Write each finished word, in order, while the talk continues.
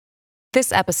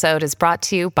This episode is brought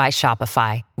to you by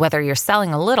Shopify. Whether you're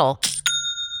selling a little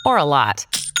or a lot,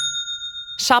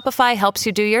 Shopify helps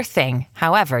you do your thing,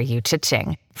 however you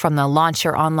cha-ching. From the launch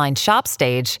your online shop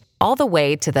stage, all the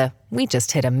way to the we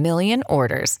just hit 1 million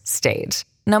orders stage.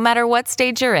 No matter what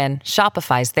stage you're in,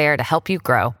 Shopify's there to help you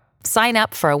grow. Sign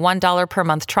up for a $1 per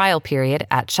month trial period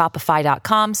at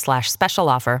shopify.com/special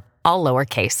offer, all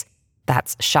lowercase.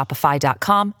 That's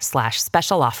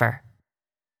shopify.com/special offer.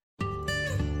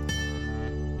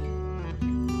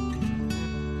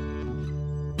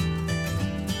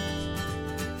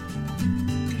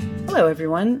 Hello,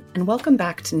 everyone, and welcome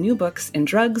back to New Books in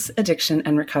Drugs, Addiction,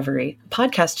 and Recovery, a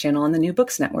podcast channel on the New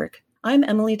Books Network. I'm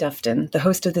Emily Dufton, the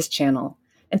host of this channel,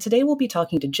 and today we'll be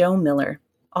talking to Joe Miller,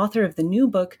 author of the new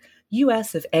book,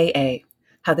 U.S. of AA,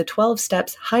 How the 12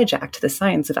 Steps Hijacked the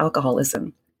Science of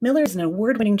Alcoholism. Miller is an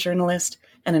award-winning journalist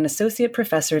and an associate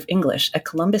professor of English at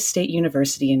Columbus State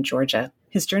University in Georgia.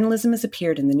 His journalism has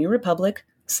appeared in The New Republic,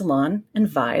 Salon, and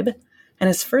Vibe, and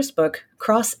his first book,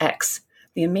 Cross X,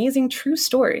 the amazing true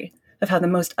story of how the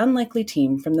most unlikely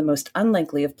team from the most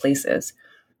unlikely of places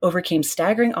overcame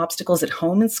staggering obstacles at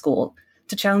home and school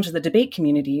to challenge the debate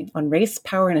community on race,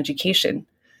 power, and education,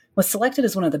 was selected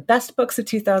as one of the best books of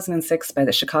 2006 by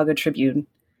the Chicago Tribune.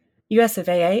 U.S. of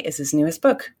AA is his newest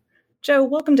book. Joe,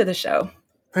 welcome to the show.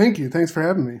 Thank you. Thanks for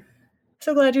having me.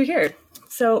 So glad you're here.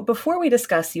 So before we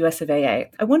discuss U.S. of AA,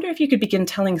 I wonder if you could begin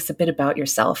telling us a bit about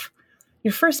yourself.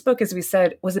 Your first book, as we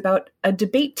said, was about a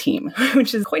debate team,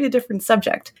 which is quite a different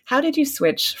subject. How did you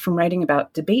switch from writing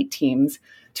about debate teams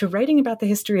to writing about the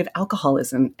history of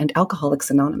alcoholism and Alcoholics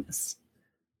Anonymous?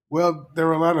 Well, there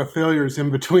were a lot of failures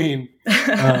in between.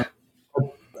 I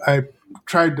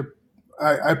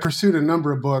pursued a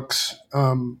number of books,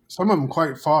 some of them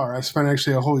quite far. I spent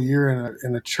actually a whole year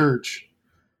in a church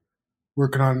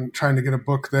working on trying to get a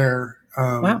book there.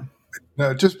 Wow.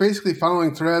 Just basically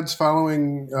following threads,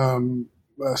 following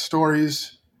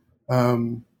stories.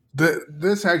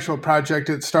 This actual project,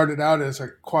 it started out as a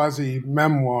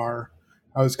quasi-memoir.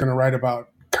 I was going to write about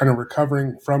kind of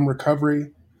recovering from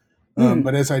recovery.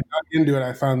 But as I dug into it,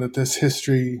 I found that this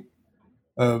history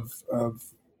of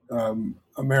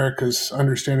America's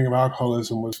understanding of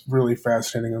alcoholism was really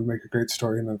fascinating and would make a great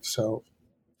story in itself.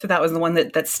 So that was the one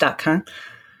that stuck, huh?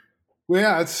 Well,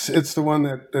 yeah, it's the one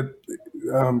that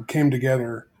came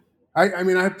together.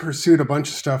 I pursued a bunch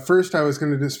of stuff. First, I was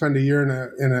going to just spend a year in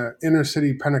a inner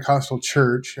city Pentecostal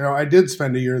church. I did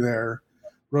spend a year there.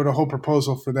 Wrote a whole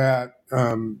proposal for that.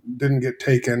 Didn't get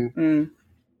taken,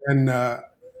 and I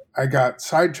got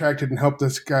sidetracked and helped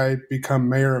this guy become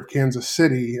mayor of Kansas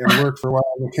City and worked for a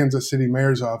while in the Kansas City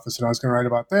mayor's office. And I was going to write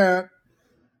about that.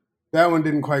 That one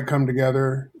didn't quite come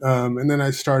together. And then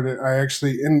I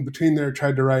actually, in between there,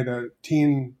 tried to write a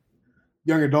teen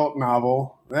young adult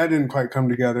novel. That didn't quite come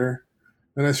together.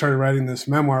 Then I started writing this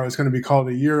memoir. It was going to be called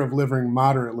A Year of Living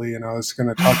Moderately. And I was going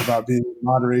to talk about being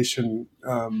moderation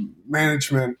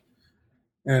management.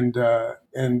 And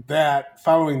that,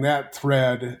 following that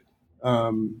thread,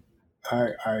 we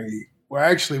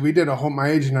did my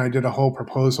agent and I did a whole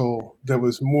proposal that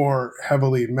was more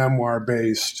heavily memoir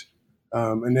based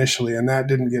initially, and that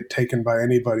didn't get taken by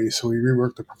anybody. So we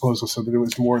reworked the proposal so that it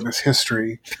was more this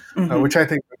history, which I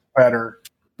think was better.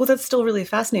 Well, that's still really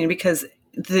fascinating because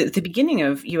the beginning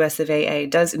of U.S. of AA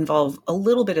does involve a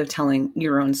little bit of telling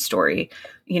your own story.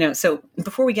 So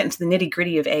before we get into the nitty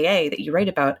gritty of AA that you write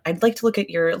about, I'd like to look at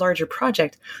your larger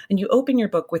project. And you open your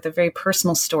book with a very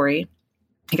personal story,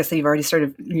 I guess that you've already sort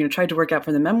of, tried to work out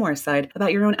from the memoir side,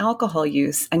 about your own alcohol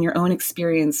use and your own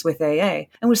experience with AA. And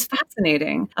it was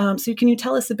fascinating. So can you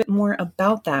tell us a bit more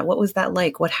about that? What was that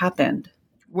like? What happened?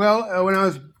 Well, when I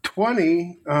was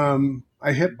 20,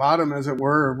 I hit bottom, as it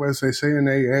were, as they say in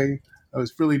AA. I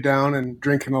was really down and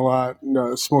drinking a lot,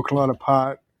 smoking a lot of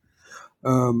pot,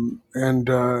 and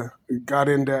got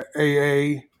into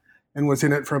AA and was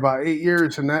in it for about 8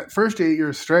 years. And that first 8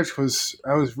 year stretch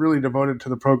I was really devoted to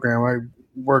the program. I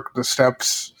worked the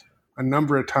steps a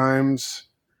number of times.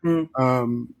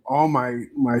 All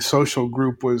my social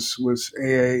group was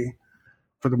AA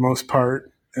for the most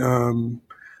part.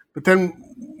 But then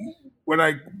when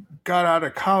I got out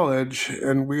of college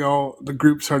and the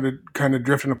group started kind of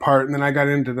drifting apart, and then I got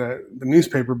into the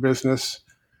newspaper business,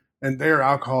 and there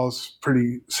alcohol is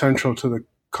pretty central to the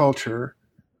culture.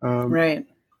 Right.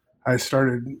 I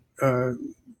started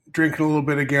drinking a little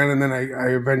bit again, and then I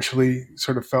eventually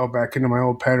sort of fell back into my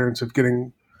old patterns of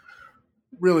getting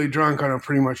really drunk on a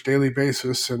pretty much daily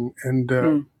basis, and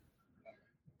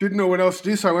didn't know what else to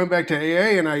do. So I went back to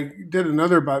AA, and I did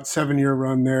another about 7-year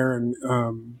run there,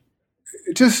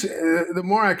 the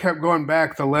more I kept going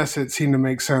back, the less it seemed to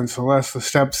make sense. The less the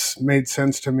steps made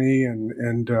sense to me,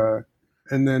 and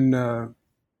then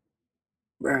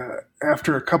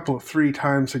after a couple of 3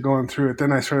 times of going through it,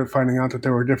 then I started finding out that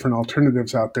there were different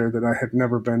alternatives out there that I had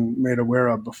never been made aware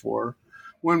of before.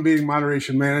 One being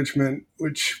moderation management,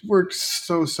 which worked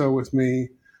so with me,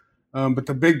 but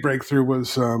the big breakthrough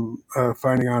was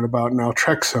finding out about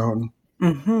naltrexone,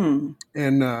 and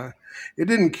it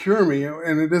didn't cure me,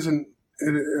 and it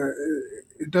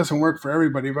doesn't work for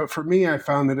everybody. But for me, I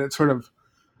found that it sort of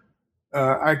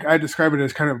I describe it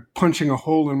as kind of punching a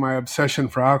hole in my obsession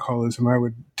for alcoholism. I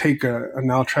would take a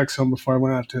naltrexone before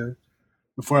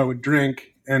I would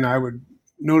drink, and I would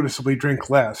noticeably drink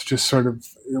less.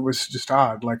 It was just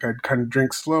odd. Like I'd kind of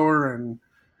drink slower and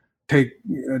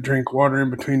drink water in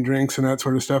between drinks and that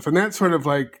sort of stuff. And that sort of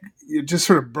like, it just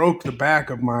sort of broke the back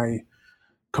of my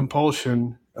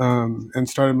compulsion and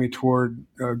started me toward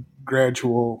a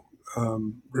gradual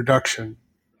reduction.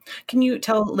 Can you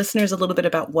tell listeners a little bit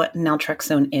about what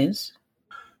naltrexone is?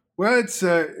 Well, it's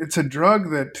a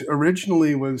drug that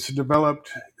originally was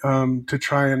developed to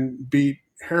try and beat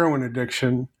heroin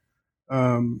addiction.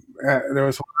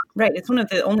 Right. It's one of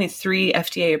the only 3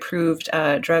 FDA-approved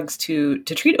drugs to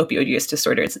treat opioid use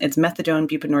disorder. It's methadone,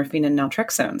 buprenorphine, and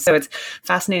naltrexone. So it's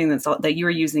fascinating that you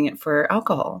were using it for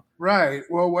alcohol. Right.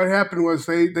 Well, what happened was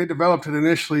they developed it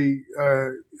initially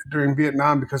during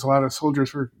Vietnam because a lot of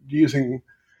soldiers were using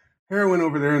heroin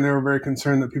over there, and they were very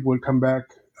concerned that people would come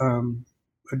back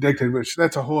addicted, which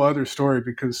that's a whole other story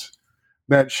because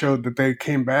that showed that they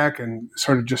came back and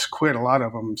sort of just quit, a lot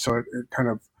of them. So it kind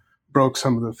of broke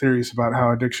some of the theories about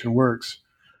how addiction works.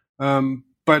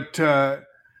 But a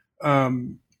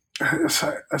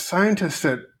scientist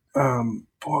at,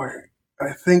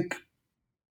 I think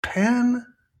Penn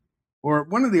or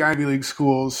one of the Ivy League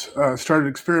schools started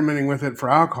experimenting with it for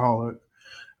alcohol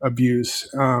abuse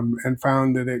and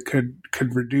found that it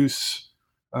could reduce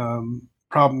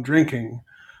problem drinking.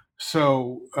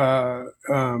 So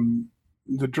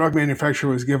the drug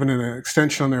manufacturer was given an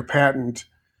extension on their patent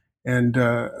and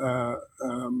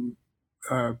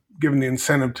given the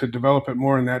incentive to develop it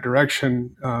more in that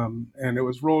direction. And it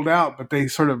was rolled out, but they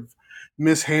sort of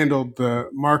mishandled the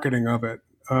marketing of it,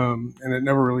 and it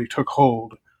never really took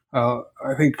hold.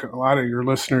 I think a lot of your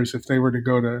listeners, if they were to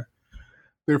go to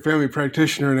their family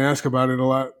practitioner and ask about it, a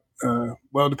lot,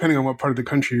 well, depending on what part of the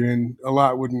country you're in, a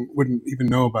lot wouldn't even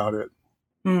know about it.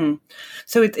 Mm.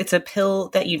 So it's a pill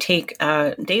that you take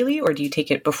daily, or do you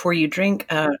take it before you drink?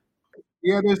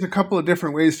 Yeah, there's a couple of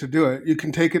different ways to do it. You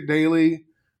can take it daily.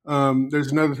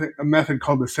 There's a method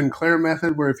called the Sinclair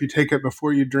method, where if you take it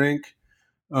before you drink,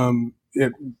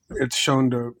 it's shown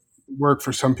to work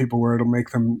for some people where it'll make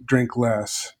them drink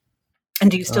less. And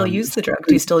do you still use the drug?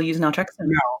 Do you still use naltrexone?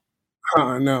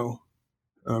 No.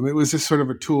 It was just sort of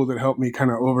a tool that helped me kind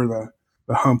of over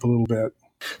the hump a little bit.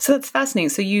 So that's fascinating.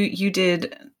 So you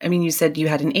did, I mean, you said you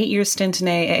had an 8-year stint in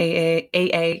AA,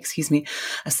 a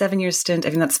 7-year stint. I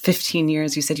mean, that's 15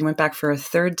 years. You said you went back for a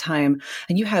 3rd time,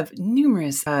 and you have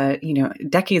numerous,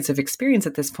 decades of experience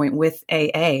at this point with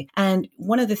AA. And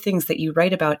one of the things that you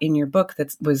write about in your book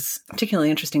that was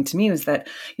particularly interesting to me was that,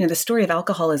 the story of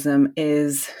alcoholism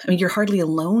is, I mean, you're hardly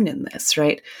alone in this,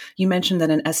 right? You mentioned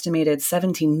that an estimated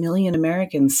 17 million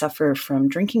Americans suffer from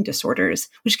drinking disorders,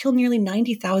 which kill nearly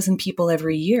 90,000 people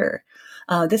every year.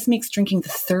 This makes drinking the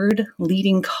 3rd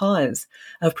leading cause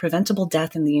of preventable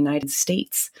death in the United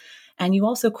States. And you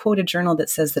also quote a journal that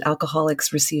says that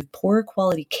alcoholics receive poorer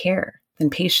quality care than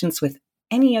patients with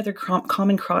any other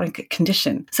common chronic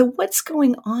condition. So what's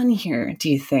going on here, do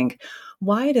you think?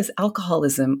 Why does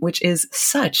alcoholism, which is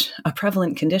such a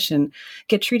prevalent condition,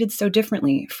 get treated so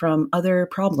differently from other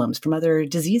problems, from other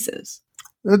diseases?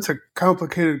 That's a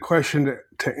complicated question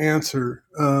to answer.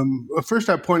 First,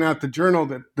 I point out the journal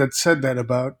that said that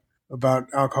about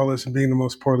alcoholism being the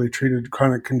most poorly treated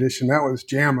chronic condition. That was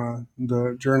JAMA,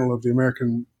 the Journal of the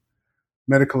American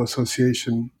Medical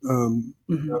Association.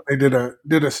 They did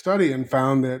a study and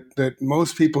found that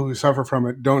most people who suffer from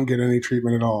it don't get any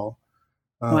treatment at all.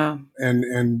 Wow.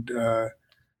 And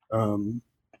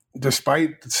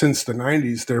despite since the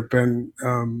 90s, there have been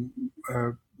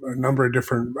a number of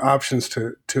different options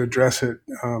to address it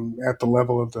at the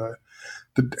level of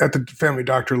at the family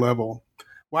doctor level.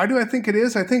 Why do I think it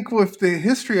is? I think with the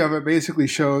history of it basically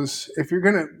shows, if you're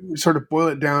going to sort of boil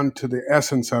it down to the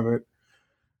essence of it,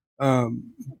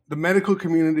 the medical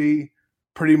community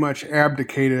pretty much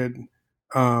abdicated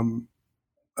any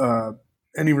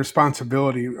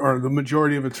responsibility, or the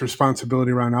majority of its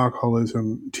responsibility around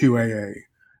alcoholism, to AA.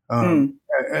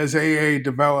 As AA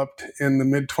developed in the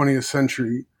mid-20th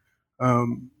century,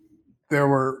 there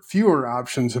were fewer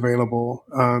options available,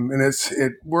 and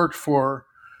it worked for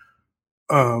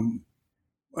a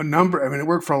number. I mean, it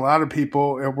worked for a lot of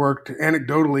people. It worked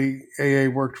anecdotally. AA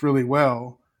worked really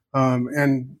well,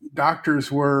 and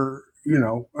doctors were,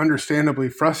 understandably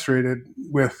frustrated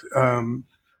with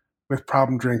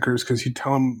problem drinkers, because you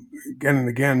tell them again and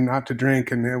again not to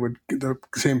drink, and the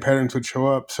same patterns would show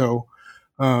up. So,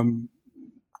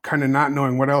 kind of not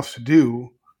knowing what else to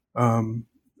do, and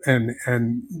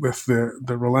with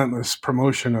the relentless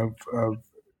promotion of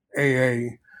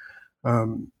AA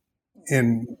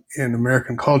in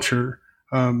American culture,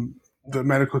 the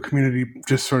medical community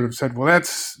just sort of said, "Well,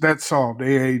 that's solved.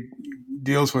 AA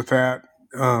deals with that,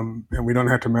 and we don't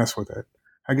have to mess with it."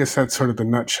 I guess that's sort of the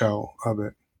nutshell of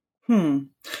it.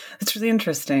 It's really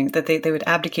interesting that they would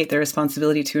abdicate their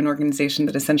responsibility to an organization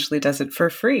that essentially does it for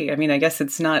free. I mean, I guess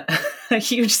it's not a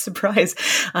huge surprise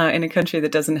in a country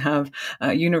that doesn't have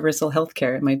universal health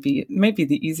care. It might be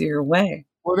the easier way.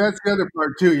 Well, that's the other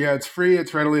part too. Yeah, it's free.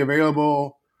 It's readily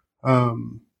available.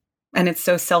 And it's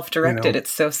so self-directed. It's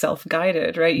so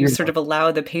self-guided, right? You sort of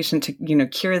allow the patient to,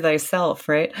 cure thyself,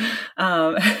 right?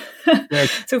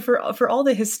 So for all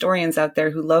the historians out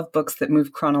there who love books that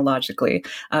move chronologically,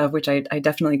 which I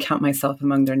definitely count myself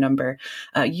among their number,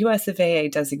 US of AA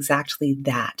does exactly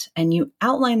that. And you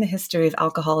outline the history of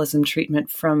alcoholism treatment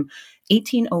from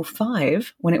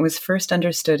 1805, when it was first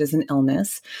understood as an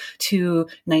illness, to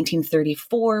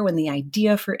 1934, when the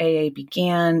idea for AA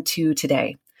began, to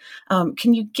today.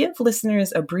 Can you give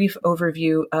listeners a brief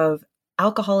overview of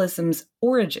alcoholism's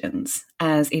origins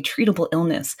as a treatable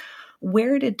illness?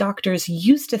 Where did doctors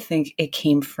used to think it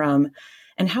came from,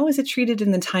 and how was it treated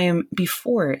in the time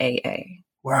before AA?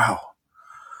 Wow.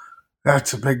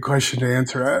 That's a big question to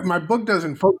answer. My book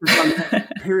doesn't focus on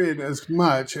that period as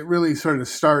much. It really sort of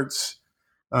starts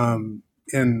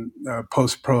in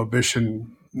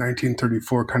post-Prohibition,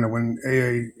 1934, kind of when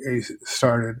AA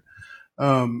started.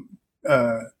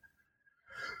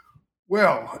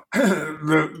 Well,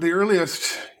 the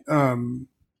earliest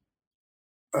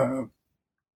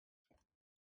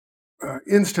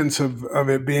instance of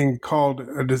it being called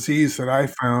a disease that I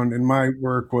found in my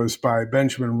work was by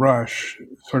Benjamin Rush,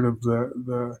 sort of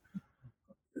the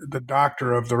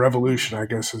doctor of the revolution, I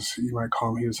guess, as you might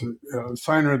call him. He was a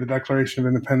signer of the Declaration of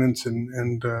Independence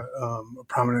and a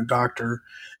prominent doctor.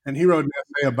 And he wrote an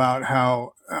essay about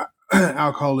how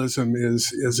alcoholism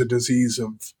is a disease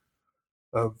of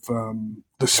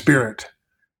the spirit.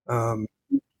 And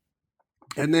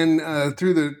then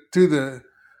through the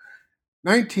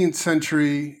 19th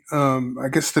century, I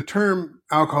guess the term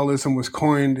alcoholism was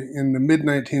coined in the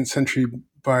mid-19th century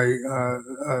by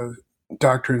a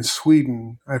doctor in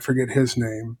Sweden. I forget his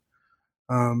name.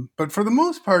 But for the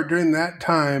most part, during that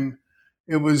time,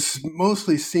 it was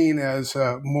mostly seen as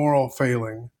a moral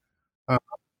failing,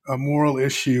 a moral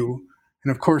issue.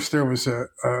 And of course, there was a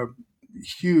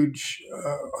huge,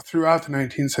 throughout the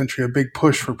 19th century, a big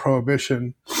push for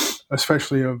prohibition,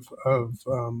 especially of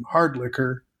hard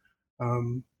liquor.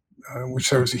 Which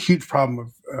there was a huge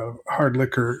problem of hard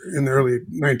liquor in the early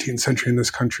 19th century in this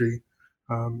country,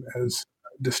 as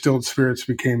distilled spirits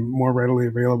became more readily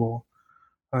available.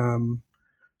 But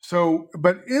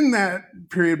in that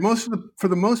period, for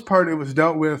the most part, it was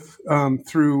dealt with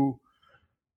through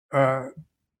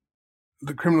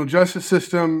the criminal justice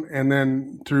system, and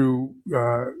then through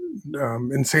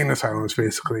insane asylums,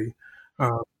 basically.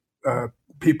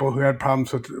 People who had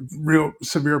real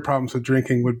severe problems with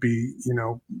drinking would be,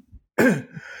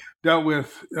 dealt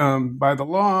with by the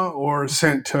law or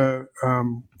sent to,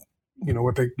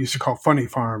 what they used to call funny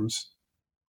farms,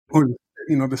 or,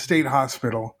 the state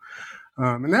hospital.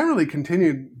 And that really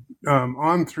continued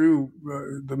on through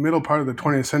the middle part of the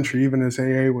 20th century, even as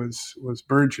AA was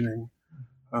burgeoning.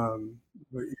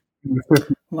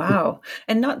 Wow.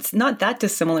 And not that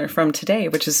dissimilar from today,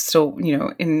 which is still,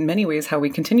 in many ways how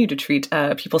we continue to treat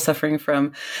people suffering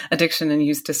from addiction and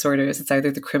use disorders. It's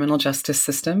either the criminal justice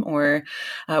system, or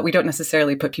we don't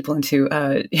necessarily put people into,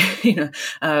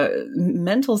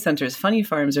 mental centers, funny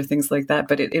farms, or things like that.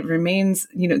 But it remains,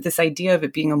 this idea of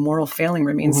it being a moral failing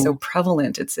remains so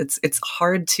prevalent. It's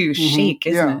hard to shake,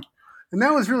 isn't it? And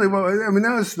that was really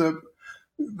that was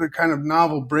the kind of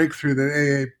novel breakthrough that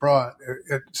AA brought.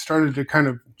 It started to kind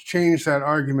of change that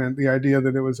argument, the idea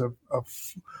that it was a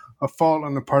fault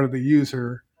on the part of the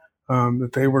user,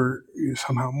 that they were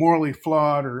somehow morally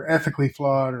flawed or ethically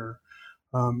flawed, or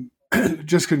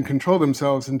just couldn't control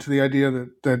themselves, into the idea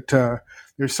that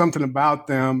there's something about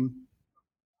them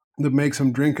that makes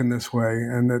them drink in this way,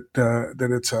 and that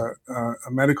it's a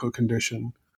medical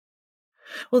condition.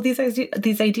 Well, these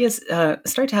ideas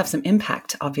start to have some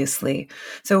impact, obviously.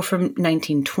 So, from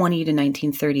 1920 to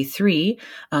 1933,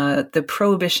 the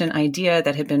prohibition idea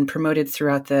that had been promoted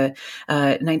throughout the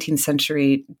 19th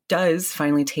century does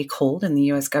finally take hold, and the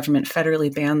U.S. government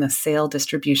federally banned the sale,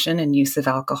 distribution, and use of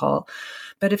alcohol.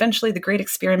 But eventually, the great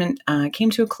experiment came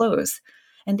to a close,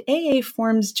 and AA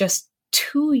forms just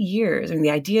 2 years. I mean,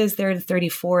 the idea is there in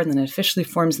 34, and then it officially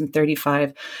forms in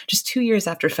 35, just 2 years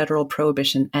after federal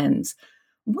prohibition ends.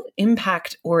 What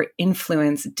impact or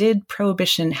influence did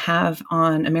prohibition have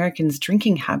on Americans'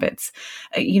 drinking habits?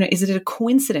 Is it a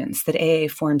coincidence that AA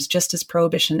forms just as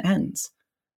prohibition ends?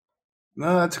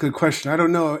 No, that's a good question. I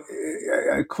don't know.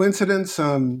 A coincidence?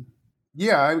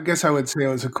 Yeah, I guess I would say it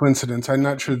was a coincidence. I'm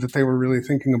not sure that they were really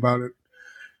thinking about it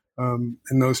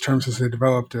in those terms as they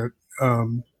developed it.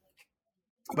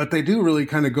 But they do really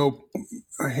kind of go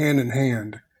hand in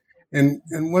hand. And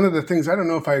one of the things, I don't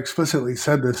know if I explicitly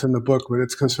said this in the book, but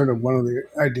it's sort of one of the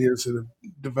ideas that have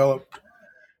developed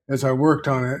as I worked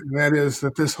on it. And that is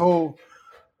that the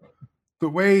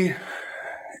way,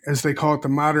 as they call it, the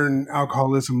modern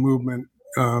alcoholism movement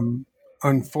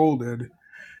unfolded,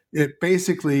 it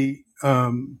basically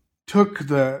took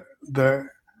the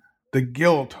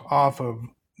guilt off of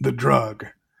the drug.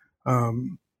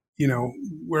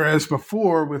 Whereas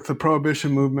before with the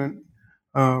prohibition movement,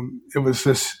 it was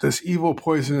this evil,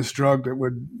 poisonous drug that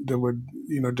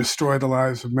would destroy the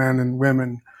lives of men and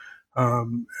women.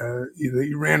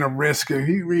 You ran a risk. If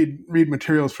you read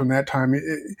materials from that time,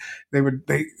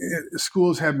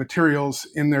 schools had materials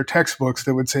in their textbooks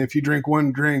that would say if you drink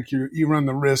one drink, you run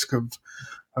the risk of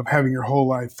having your whole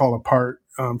life fall apart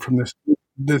from this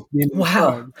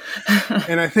Wow.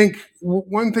 And I think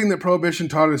one thing that prohibition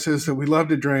taught us is that we love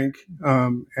to drink,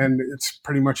 and it's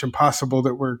pretty much impossible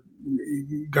that we're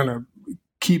going to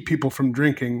keep people from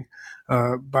drinking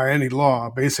by any law.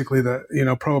 Basically,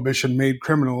 prohibition made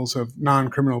criminals of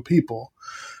non-criminal people.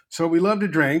 So we love to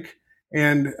drink,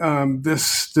 and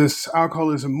this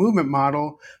alcoholism movement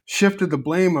model shifted the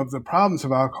blame of the problems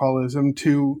of alcoholism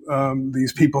to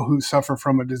these people who suffer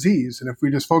from a disease. And if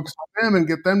we just focus on them and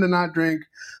get them to not drink,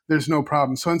 there's no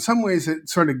problem. So in some ways, it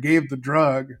sort of gave the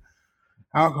drug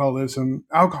alcohol, a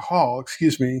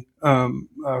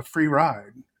free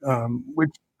ride,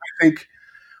 which I think,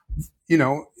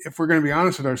 if we're going to be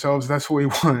honest with ourselves, that's what we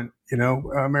want.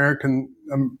 American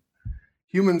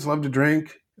humans love to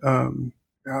drink.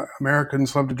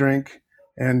 Americans love to drink,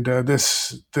 and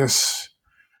this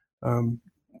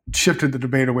shifted the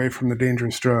debate away from the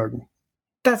dangerous drug.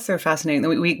 That's so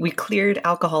fascinating. We cleared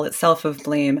alcohol itself of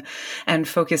blame and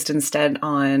focused instead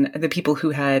on the people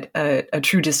who had a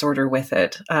true disorder with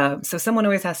it. So someone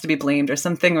always has to be blamed, or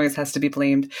something always has to be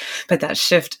blamed. But that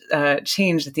shift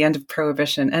changed at the end of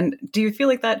Prohibition. And do you feel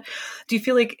like that? Do you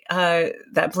feel like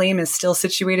that blame is still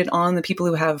situated on the people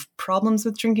who have problems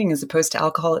with drinking as opposed to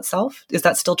alcohol itself? Is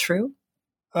that still true?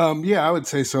 Yeah, I would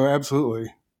say so.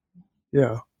 Absolutely.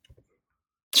 Yeah.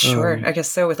 Sure, I guess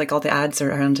so, with like all the ads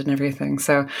around and everything.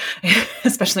 So,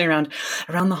 especially around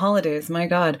the holidays, my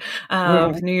God,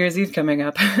 New Year's Eve coming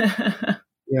up.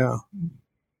 Yeah.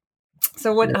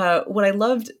 So what I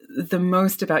loved the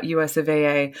most about US of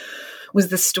AA was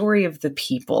the story of the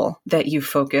people that you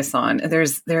focus on. There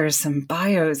are some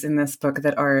bios in this book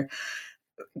that are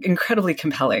incredibly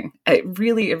compelling. It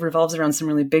revolves around some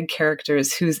really big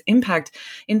characters whose impact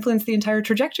influenced the entire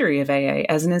trajectory of AA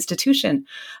as an institution.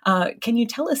 Can you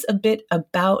tell us a bit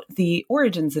about the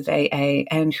origins of AA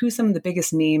and who some of the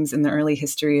biggest names in the early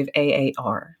history of AA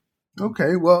are?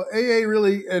 Okay, well, AA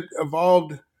really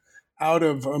evolved out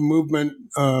of a movement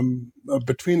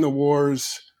between the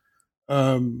wars.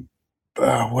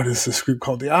 What is this group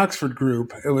called? The Oxford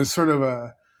Group. It was sort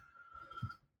of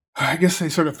I guess they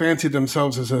sort of fancied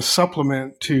themselves as a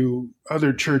supplement to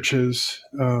other churches,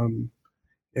 it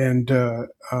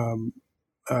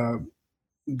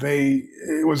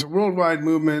was a worldwide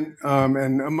movement,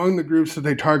 and among the groups that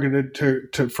they targeted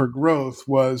for growth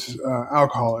was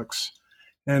alcoholics.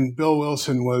 And Bill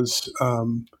Wilson was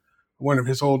one of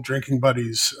his old drinking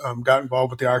buddies, got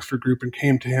involved with the Oxford Group and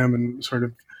came to him and sort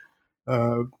of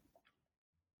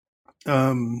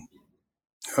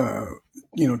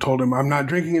told him, I'm not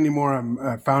drinking anymore.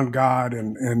 I found God.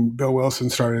 And Bill Wilson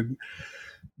started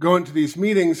going to these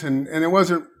meetings, and it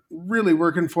wasn't really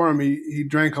working for him. He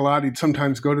drank a lot. He'd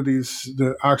sometimes go to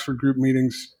the Oxford Group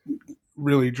meetings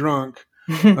really drunk.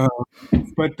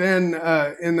 But then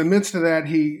in the midst of that,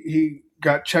 he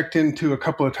got checked into a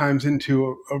couple of times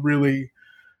into a really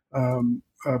kind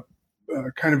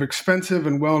of expensive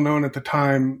and well-known at the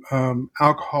time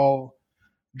alcohol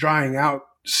drying out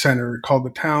center called the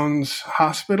Towns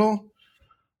Hospital.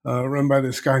 run by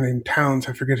this guy named Towns.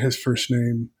 I forget his first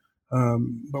name.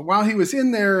 But while he was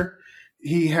in there,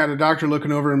 he had a doctor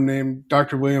looking over him named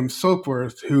Dr. William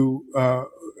Soapworth, who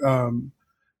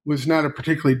was not a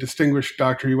particularly distinguished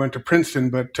doctor. He went to Princeton,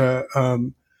 but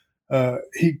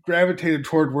he gravitated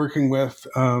toward working with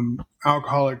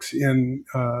alcoholics in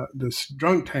this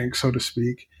drunk tank, so to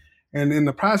speak. And in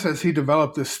the process, he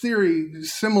developed this theory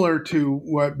similar to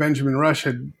what Benjamin Rush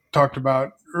had talked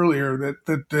about earlier,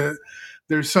 that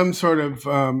there's some sort of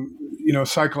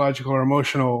psychological or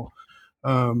emotional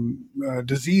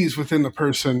disease within the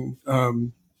person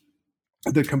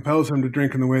that compels them to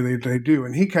drink in the way they do.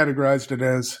 And he categorized it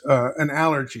as an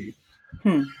allergy.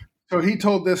 So he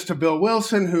told this to Bill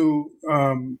Wilson, who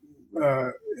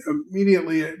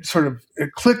immediately it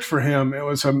clicked for him. It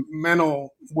was a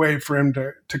mental way for him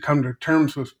to come to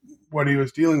terms with what he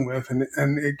was dealing with.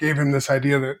 And it gave him this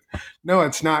idea that, no,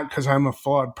 it's not because I'm a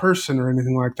flawed person or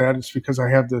anything like that. It's because I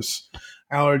have this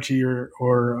allergy or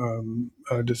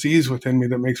a disease within me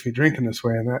that makes me drink in this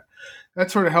way. And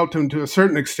that sort of helped him to a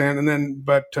certain extent. And then,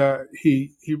 but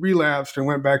he relapsed and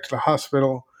went back to the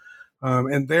hospital,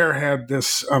 and there had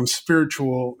this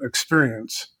spiritual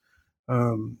experience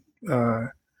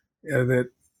that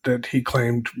he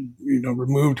claimed,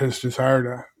 removed his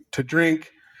desire to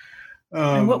drink.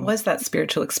 And what was that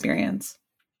spiritual experience?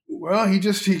 Well,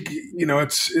 it's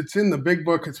in the big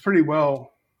book. It's pretty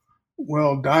well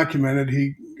documented.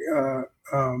 He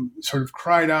sort of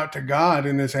cried out to God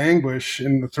in his anguish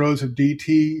in the throes of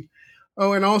DT.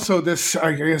 Oh, and also this,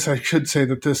 I guess I should say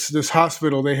that this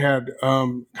hospital, they had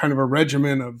kind of a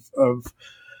regimen of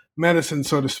medicine,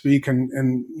 so to speak,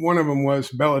 and one of them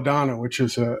was belladonna, which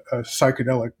is a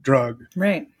psychedelic drug.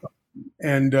 Right.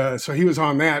 And so he was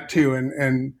on that too.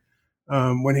 And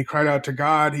when he cried out to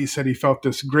God, he said he felt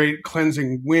this great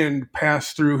cleansing wind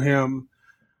pass through him,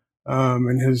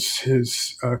 and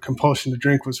his compulsion to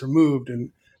drink was removed.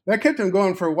 And that kept him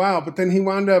going for a while. But then he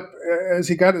wound up, as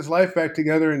he got his life back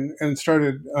together and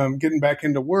started getting back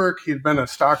into work. He had been a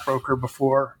stockbroker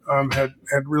before, had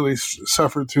really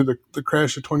suffered through the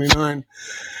crash of 29.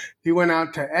 He went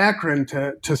out to Akron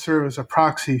to serve as a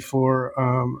proxy for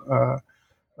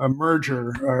a merger.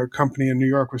 A company in New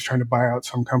York was trying to buy out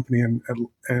some company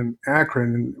in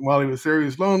Akron. And while he was there, he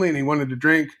was lonely and he wanted to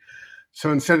drink.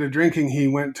 So instead of drinking, he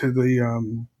went to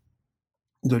the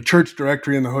church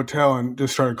directory in the hotel and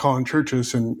just started calling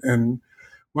churches and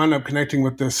wound up connecting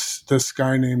with this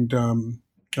guy named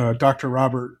Dr.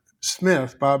 Robert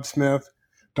Smith, Bob Smith,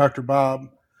 Dr. Bob,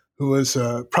 who was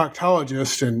a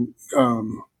proctologist and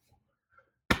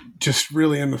just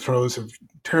really in the throes of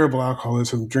terrible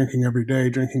alcoholism, drinking every day,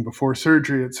 drinking before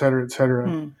surgery, et cetera, et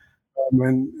cetera.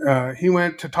 And he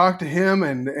went to talk to him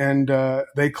and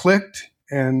they clicked.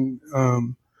 And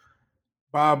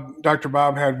Dr.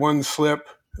 Bob had one slip,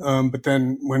 but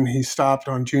then when he stopped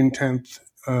on June 10th,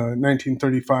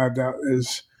 1935, that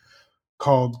is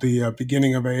called the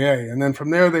beginning of AA. And then from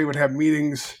there, they would have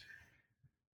meetings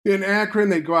in Akron.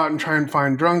 They'd go out and try and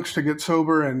find drunks to get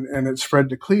sober, and it spread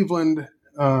to Cleveland.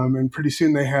 And pretty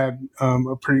soon they had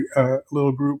a pretty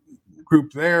little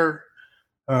group there.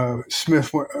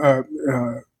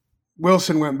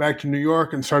 Wilson went back to New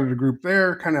York and started a group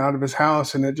there, kind of out of his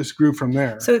house, and it just grew from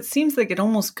there. So it seems like it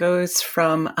almost goes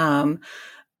from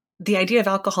the idea of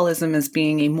alcoholism as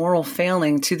being a moral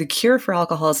failing to the cure for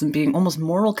alcoholism being almost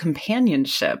moral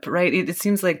companionship, right? It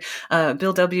seems like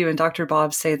Bill W. and Dr.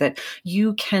 Bob say that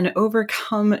you can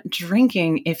overcome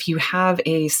drinking if you have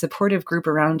a supportive group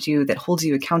around you that holds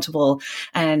you accountable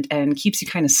and keeps you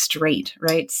kind of straight,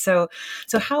 right? So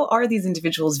how are these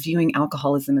individuals viewing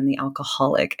alcoholism and the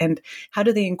alcoholic, and how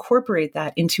do they incorporate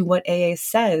that into what AA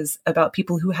says about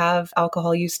people who have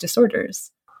alcohol use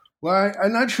disorders? Well,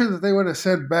 I'm not sure that they would have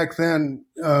said back then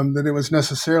that it was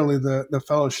necessarily the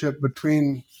fellowship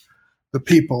between the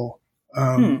people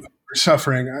who were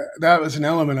suffering. That was an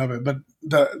element of it. But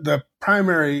the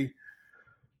primary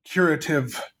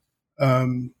curative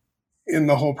in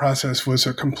the whole process was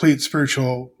a complete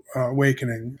spiritual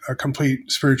awakening, a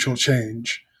complete spiritual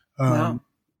change. Wow.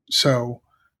 So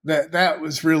that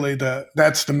was really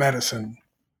that's the medicine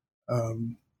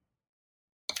in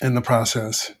the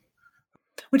process.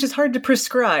 Which is hard to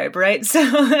prescribe, right? So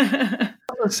I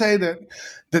would say that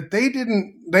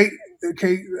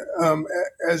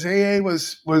as AA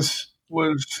was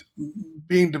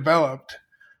being developed,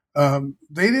 they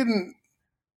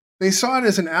saw it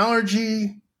as an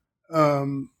allergy, a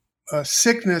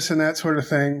sickness and that sort of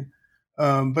thing.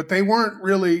 But they weren't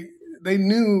really, they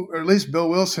knew, or at least Bill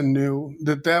Wilson knew,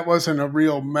 that wasn't a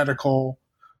real medical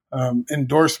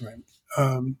endorsement.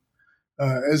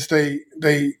 As they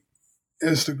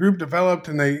as the group developed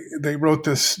and they wrote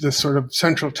this sort of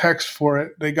central text for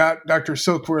it, they got Dr.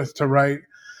 Silkworth to write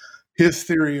his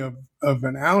theory of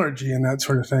an allergy and that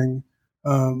sort of thing.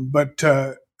 But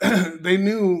they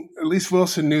knew, at least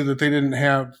Wilson knew, that they didn't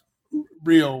have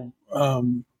real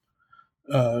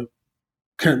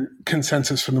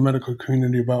consensus from the medical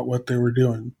community about what they were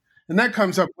doing. And that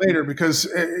comes up later because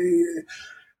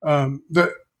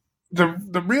the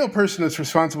real person that's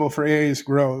responsible for AA's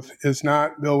growth is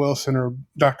not Bill Wilson or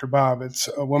Dr. Bob. It's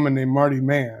a woman named Marty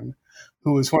Mann,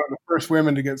 who was one of the first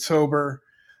women to get sober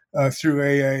through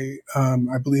AA,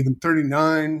 I believe in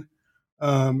 1939.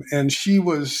 And she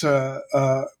was a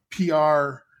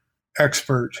PR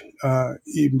expert.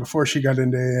 Even before she got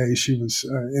into AA, she was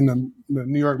in the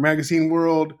New York Magazine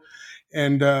world.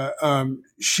 And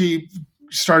she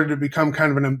started to become kind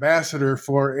of an ambassador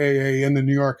for AA in the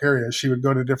New York area. She would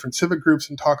go to different civic groups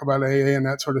and talk about AA and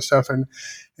that sort of stuff.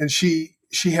 And she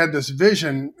had this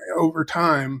vision over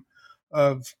time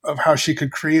of how she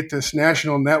could create this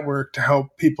national network to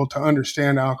help people to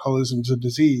understand alcoholism as a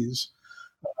disease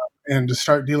and to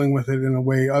start dealing with it in a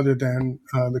way other than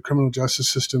the criminal justice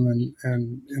system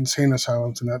and insane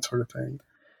asylums and that sort of thing.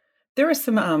 There were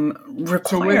some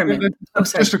requirements.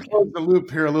 Just to close the loop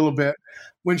here a little bit,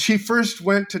 when she first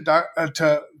went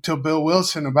to Bill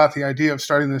Wilson about the idea of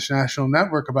starting this national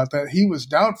network about that, he was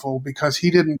doubtful because he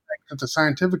didn't think that the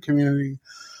scientific community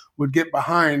would get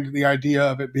behind the idea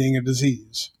of it being a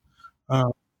disease.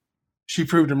 She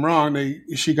proved him wrong.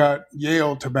 She got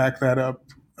Yale to back that up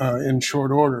in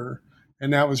short order,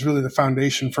 and that was really the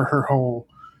foundation for her whole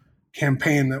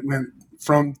campaign that went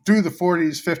through the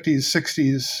 40s, 50s,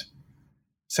 60s,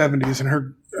 70s, and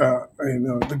her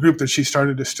the group that she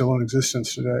started is still in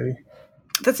existence today.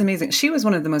 That's amazing. She was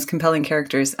one of the most compelling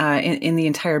characters in the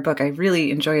entire book. I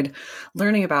really enjoyed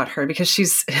learning about her because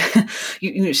she's,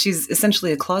 she's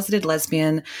essentially a closeted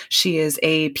lesbian. She is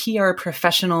a PR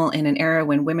professional in an era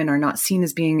when women are not seen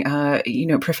as being,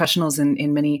 professionals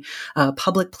in many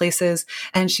public places.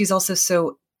 And she's also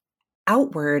so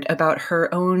outward about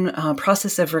her own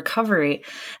process of recovery.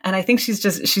 And I think she's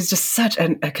just such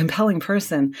a compelling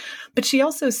person. But she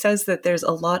also says that there's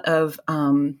a lot of,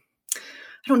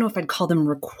 I don't know if I'd call them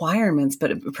requirements,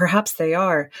 but perhaps they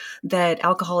are, that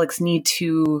alcoholics need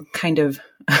to kind of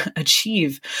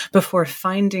achieve before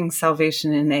finding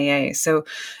salvation in AA. So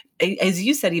as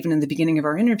you said, even in the beginning of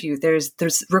our interview, there's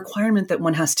requirement that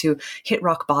one has to hit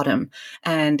rock bottom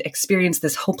and experience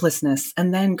this hopelessness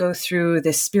and then go through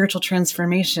this spiritual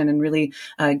transformation and really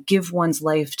give one's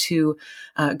life to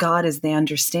God as they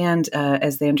understand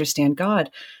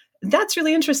God. That's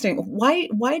really interesting.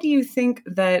 Why do you think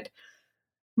that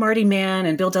Marty Mann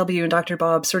and Bill W. and Dr.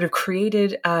 Bob sort of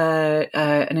created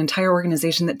an entire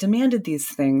organization that demanded these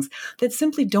things that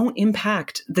simply don't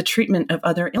impact the treatment of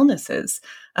other illnesses?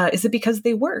 Is it because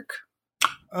they work?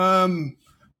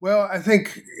 Well, I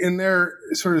think in their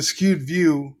sort of skewed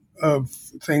view of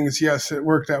things, yes, it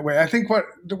worked that way. I think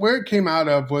where it came out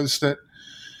of was that,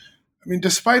 I mean,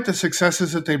 despite the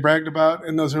successes that they bragged about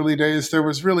in those early days, there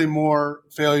was really more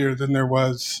failure than there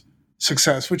was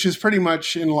success, which is pretty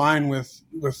much in line with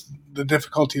the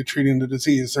difficulty of treating the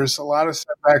disease. There's a lot of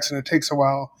setbacks and it takes a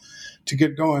while to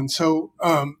get going. So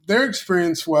their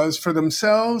experience was for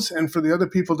themselves and for the other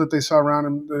people that they saw around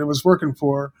them that it was working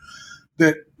for,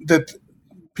 that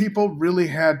people really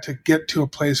had to get to a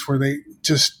place where they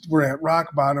just were at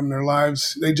rock bottom. Their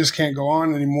lives, they just can't go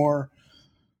on anymore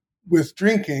with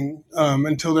drinking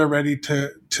until they're ready to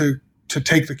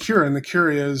take the cure. And the cure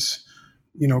is,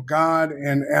 God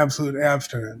and absolute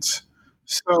abstinence.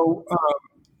 So,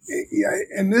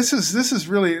 and this is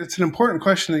really, it's an important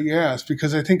question that you asked,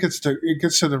 because I think it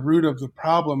gets to the root of the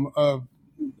problem of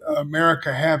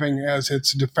America having as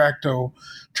its de facto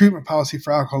treatment policy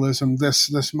for alcoholism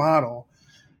this model,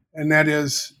 and that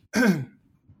is,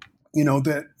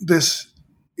 that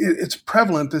it's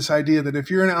prevalent, this idea that if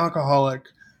you're an alcoholic,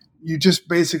 you just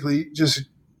basically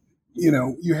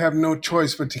you have no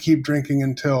choice but to keep drinking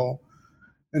until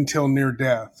near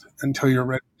death, until you're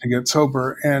ready to get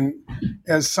sober. And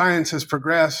as science has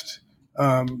progressed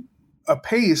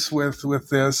apace with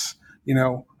this,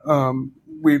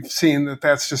 we've seen that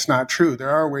that's just not true.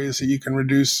 There are ways that you can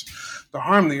reduce the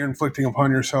harm that you're inflicting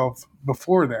upon yourself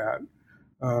before that.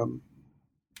 And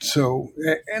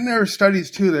there are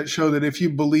studies too that show that if you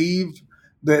believe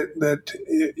that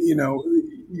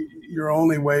your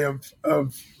only way of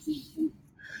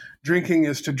drinking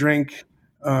is to drink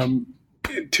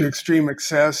to extreme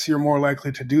excess, you're more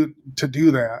likely to do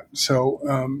that. So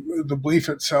the belief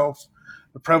itself,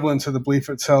 the prevalence of the belief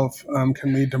itself,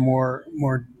 can lead to more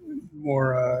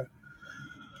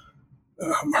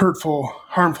hurtful,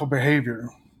 harmful behavior.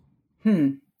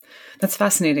 That's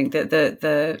fascinating.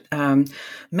 The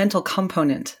mental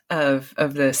component of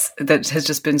this that has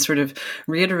just been sort of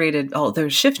reiterated, although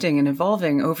shifting and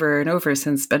evolving over and over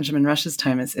since Benjamin Rush's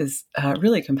time, is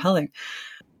really compelling.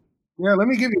 Yeah, let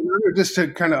me give you another just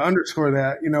to kind of underscore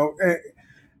that.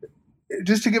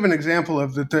 Just to give an example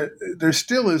of that, there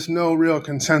still is no real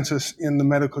consensus in the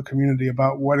medical community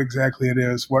about what exactly it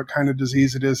is, what kind of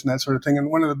disease it is, and that sort of thing. And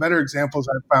one of the better examples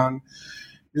I've found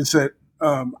is that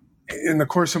in the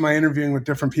course of my interviewing with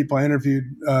different people, I interviewed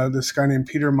this guy named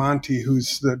Peter Monti,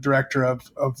 who's the director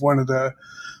of one of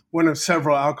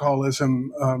several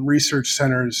alcoholism research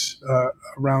centers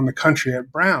around the country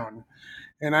at Brown.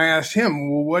 And I asked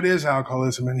him, well, what is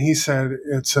alcoholism? And he said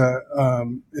it's a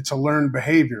learned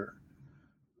behavior.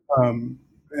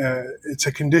 It's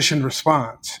a conditioned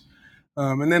response.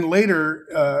 And then later,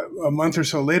 a month or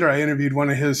so later, I interviewed one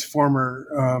of his former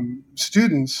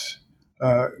students,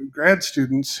 grad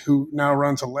students, who now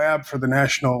runs a lab for the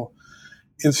National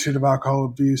Institute of Alcohol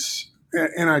Abuse,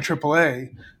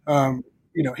 NIAAA.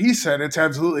 He said it's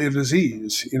absolutely a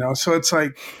disease, so it's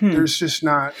like there's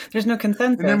no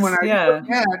consensus. And then when I went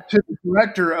back to the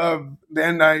director of the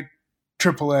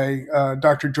NIAAA,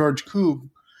 Dr. George Koob,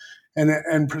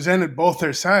 and presented both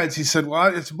their sides, he said,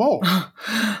 well, it's both.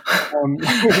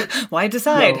 Why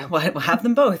decide? Why have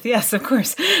them both? Yes, of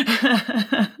course.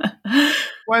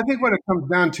 Well, I think what it comes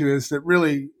down to is that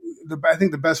really, I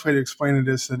think the best way to explain it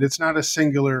is that it's not a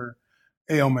singular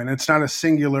ailment. It's not a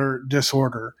singular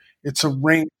disorder. It's a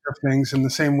range of things in the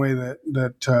same way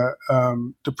that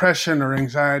depression or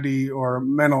anxiety or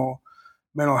mental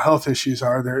health issues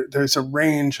are. There's a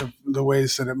range of the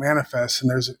ways that it manifests, and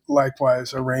there's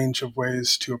likewise a range of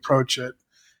ways to approach it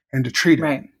and to treat it.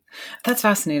 Right. That's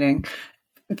fascinating.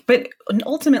 But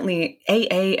ultimately,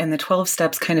 AA and the 12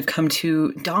 steps kind of come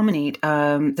to dominate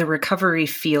the recovery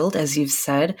field, as you've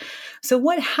said. So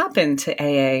what happened to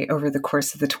AA over the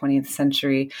course of the 20th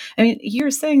century? I mean,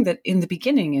 you're saying that in the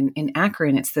beginning in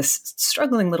Akron, it's this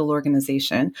struggling little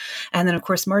organization. And then, of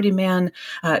course, Marty Mann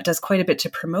does quite a bit to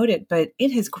promote it, but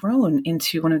it has grown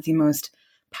into one of the most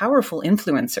powerful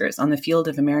influencers on the field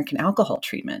of American alcohol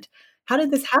treatment. How did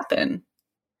this happen?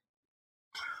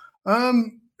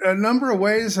 A number of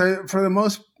ways. I think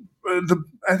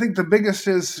the biggest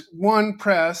is one,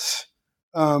 press.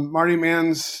 Marty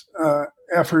Mann's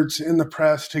efforts in the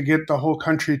press to get the whole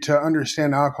country to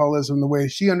understand alcoholism the way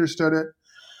she understood it.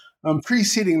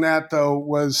 Preceding that, though,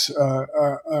 was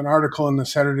an article in the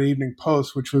Saturday Evening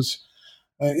Post, which was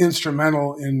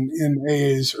instrumental in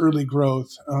AA's early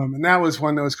growth. And that was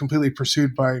one that was completely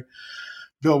pursued by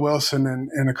Bill Wilson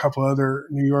and a couple other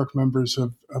New York members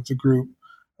of the group.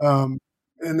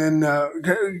 And then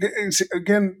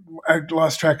again, I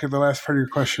lost track of the last part of your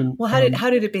question. Well, how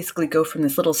did it basically go from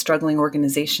this little struggling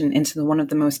organization into one of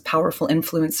the most powerful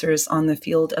influencers on the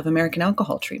field of American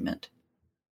alcohol treatment?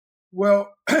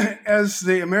 Well, as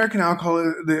the American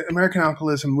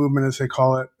alcoholism movement, as they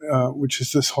call it, which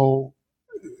is this whole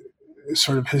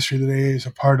sort of history that AA is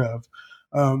a part of,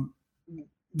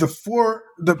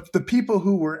 the people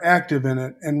who were active in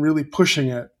it and really pushing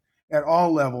it at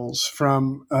all levels,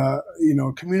 from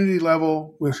community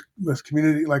level with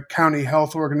community like county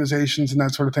health organizations and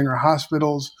that sort of thing, or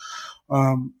hospitals,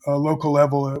 a local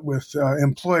level with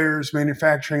employers,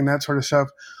 manufacturing, that sort of stuff.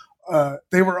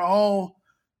 They were all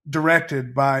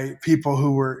directed by people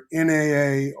who were in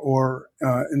AA or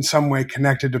in some way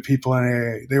connected to people in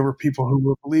AA. They were people who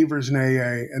were believers in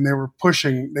AA, and they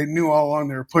knew all along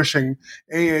they were pushing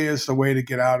AA as the way to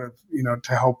get out of,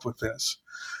 to help with this.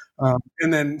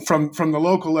 And then from the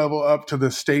local level up to the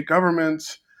state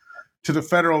governments, to the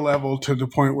federal level, to the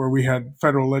point where we had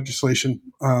federal legislation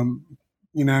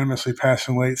unanimously passed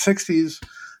in the late 60s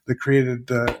that created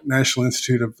the National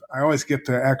Institute of, I always get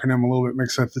the acronym a little bit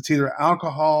mixed up. It's either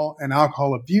alcohol and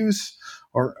alcohol abuse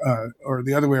or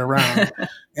the other way around,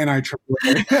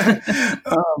 NIAAA.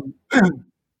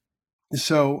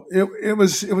 So it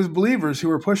was believers who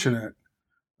were pushing it.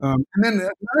 And then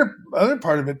the other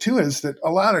part of it too is that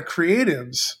a lot of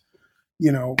creatives,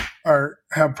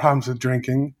 have problems with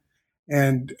drinking,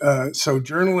 and so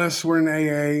journalists were in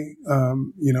AA.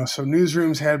 So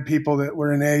newsrooms had people that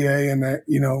were in AA, and that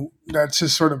that's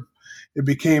just sort of, it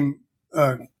became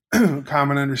a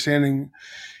common understanding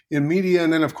in media,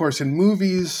 and then of course in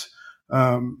movies.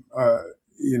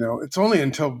 It's only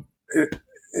until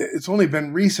it's only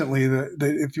been recently that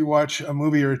if you watch a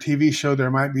movie or a TV show, there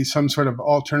might be some sort of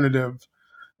alternative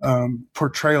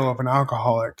portrayal of an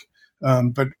alcoholic.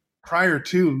 But prior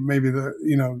to maybe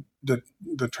the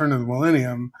turn of the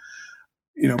millennium,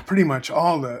 pretty much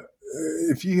all the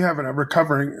if you have a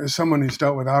recovering someone who's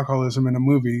dealt with alcoholism in a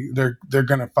movie, they're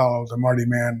going to follow the Marty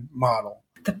Mann model.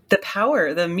 The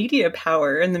power, the media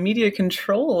power, and the media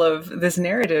control of this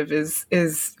narrative is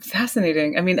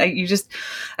fascinating. I mean, I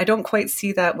don't quite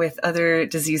see that with other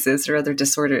diseases or other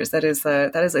disorders. That is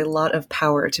a lot of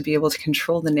power to be able to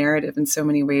control the narrative in so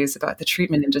many ways about the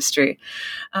treatment industry.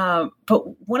 But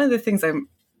one of the things I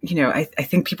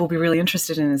think people will be really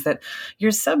interested in is that your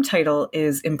subtitle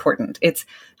is important. It's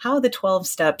how the 12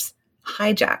 steps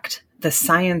hijacked the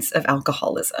science of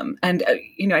alcoholism. And,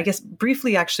 I guess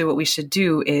briefly, actually, what we should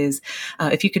do is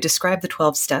if you could describe the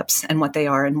 12 steps and what they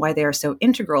are and why they are so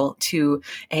integral to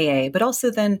AA, but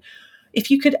also then if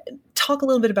you could talk a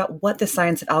little bit about what the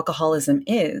science of alcoholism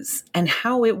is and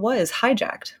how it was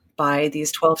hijacked by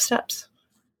these 12 steps.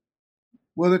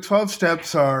 Well, the 12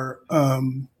 steps are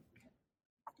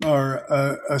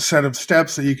a set of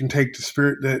steps that you can take to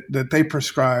that they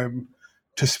prescribe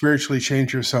to spiritually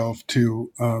change yourself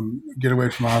to get away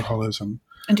from alcoholism.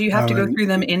 And do you have to go through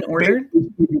them in order?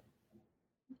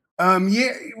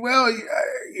 Yeah. Well,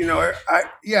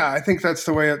 I think that's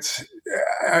the way it's.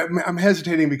 I'm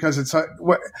hesitating because it's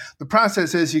what the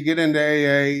process is. You get into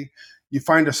AA, you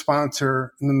find a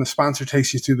sponsor, and then the sponsor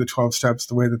takes you through the 12 steps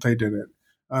the way that they did it.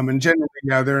 And generally,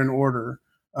 they're in order.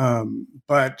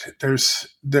 But there's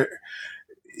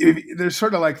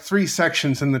sort of like 3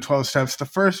 sections in the 12 steps. The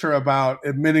first are about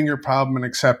admitting your problem and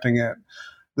accepting it.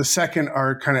 The second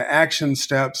are kind of action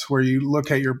steps where you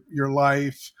look at your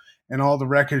life and all the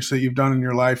wreckage that you've done in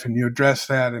your life and you address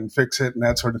that and fix it and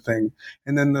that sort of thing.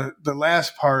 And then the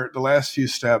last part, the last few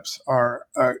steps are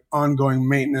ongoing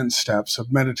maintenance steps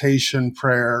of meditation,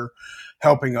 prayer,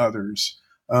 helping others.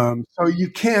 So you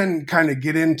can kind of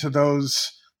get into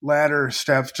those latter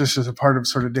steps just as a part of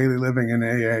sort of daily living in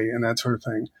AA and that sort of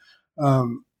thing.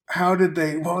 How did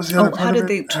they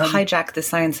hijack the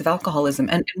science of alcoholism?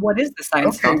 And what is the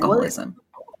science of alcoholism?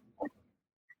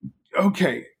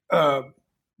 Okay.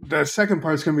 The second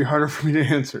part is going to be harder for me to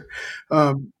answer.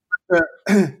 The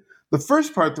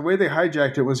first part, the way they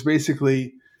hijacked it was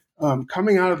basically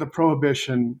coming out of the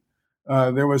Prohibition,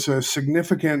 there was a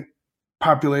significant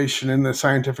population in the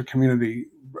scientific community,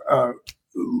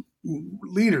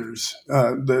 leaders,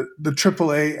 the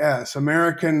AAAS,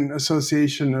 American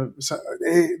Association of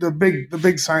the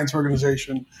big science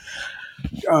organization.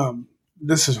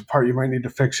 This is a part you might need to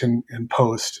fix in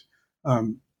post.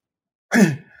 Coming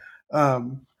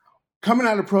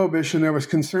out of Prohibition, there was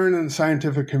concern in the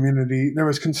scientific community. There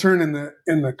was concern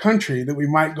in the country that we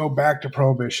might go back to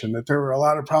Prohibition. That there were a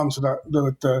lot of problems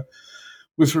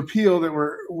with repeal that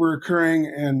were occurring,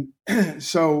 and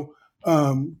so.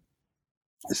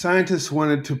 Scientists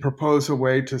wanted to propose a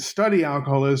way to study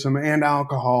alcoholism and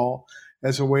alcohol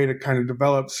as a way to kind of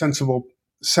develop sensible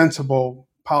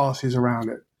policies around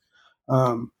it.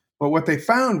 But what they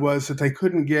found was that they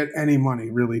couldn't get any money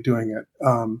really doing it.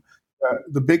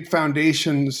 The big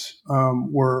foundations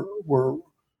were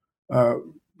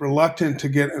reluctant to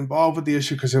get involved with the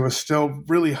issue because it was still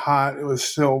really hot. It was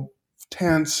still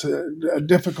tense, a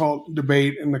difficult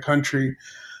debate in the country.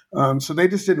 So they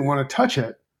just didn't want to touch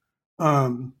it.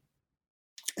 And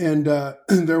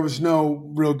there was no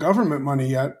real government money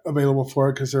yet available for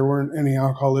it because there weren't any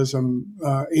alcoholism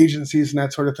agencies and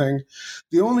that sort of thing.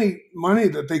 The only money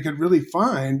that they could really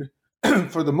find,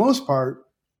 for the most part,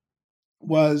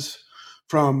 was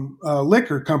from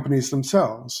liquor companies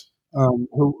themselves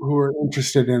who were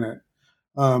interested in it.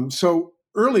 So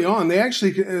early on, they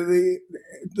actually the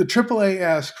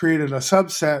AAAS created a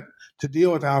subset to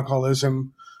deal with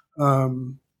alcoholism.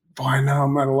 Now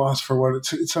I'm at a loss for what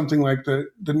it's something like the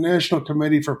National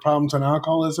Committee for Problems on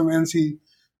Alcoholism,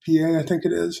 NCPA, I think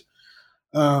it is.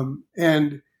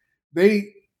 And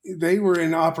they were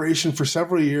in operation for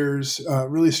several years,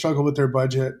 really struggled with their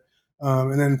budget.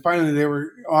 And then finally they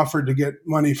were offered to get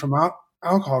money from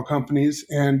alcohol companies.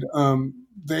 And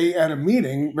they, at a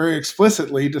meeting, very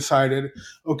explicitly decided,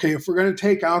 okay, if we're going to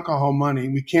take alcohol money,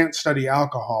 we can't study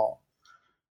alcohol.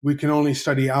 We can only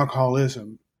study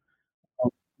alcoholism.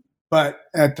 But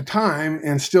at the time,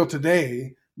 and still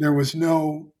today, there's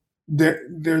no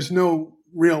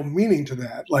real meaning to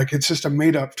that. Like, it's just a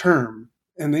made up term,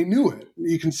 and they knew it.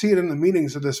 You can see it in the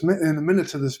minutes of this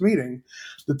meeting,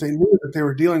 that they knew that they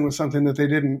were dealing with something that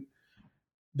didn't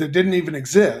even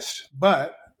exist.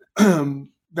 But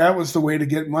that was the way to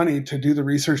get money to do the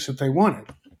research that they wanted.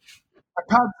 A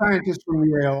top scientist from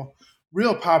Yale,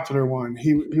 real popular one.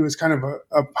 He was kind of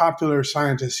a popular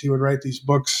scientist. He would write these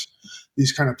books,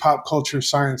 these kind of pop culture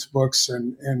science books,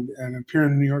 and appear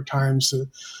in the New York Times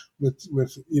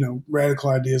with radical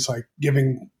ideas like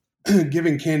giving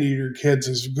candy to your kids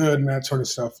is good and that sort of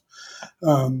stuff.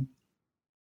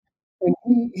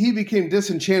 he became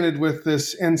disenchanted with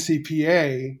this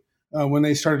NCPA when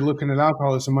they started looking at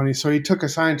alcoholism money. So he took a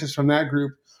scientist from that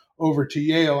group over to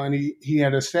Yale, and he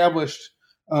had established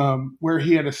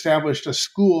a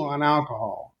school on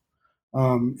alcohol.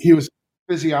 He was a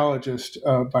physiologist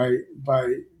by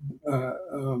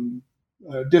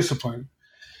discipline,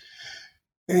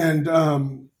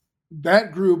 and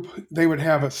that group, they would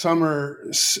have a summer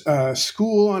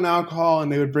school on alcohol,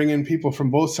 and they would bring in people from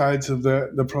both sides of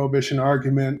the prohibition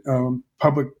argument,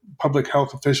 public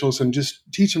health officials, and just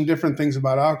teach them different things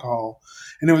about alcohol.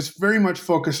 And it was very much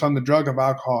focused on the drug of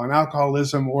alcohol, and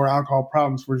alcoholism or alcohol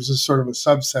problems were just sort of a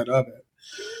subset of it.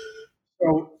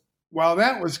 So while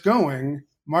that was going,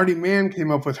 Marty Mann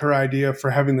came up with her idea for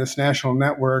having this national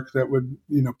network that would,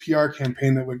 PR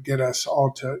campaign that would get us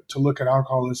all to look at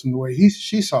alcoholism the way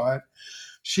she saw it.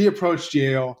 She approached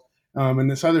Yale,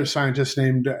 and this other scientist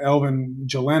named Elvin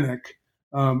Jelinek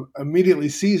immediately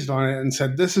seized on it and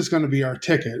said, this is going to be our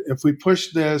ticket. If we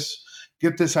push this,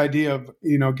 get this idea of,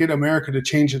 get America to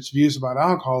change its views about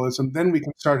alcoholism, then we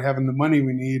can start having the money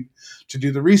we need to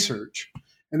do the research.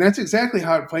 And that's exactly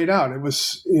how it played out. It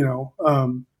was, it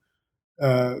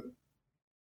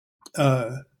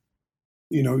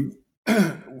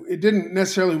didn't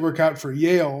necessarily work out for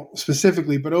Yale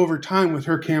specifically, but over time with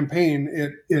her campaign,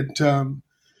 it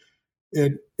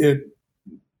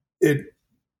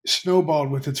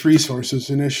snowballed with its resources.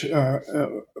 And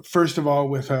first of all,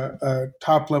 with a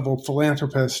top-level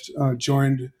philanthropist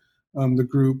joined the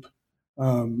group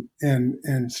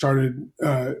and started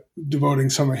devoting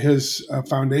some of his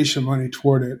foundation money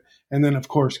toward it. And then, of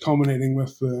course, culminating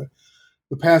with the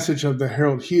passage of the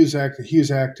Harold Hughes Act, the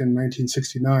Hughes Act in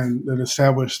 1969 that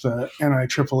established the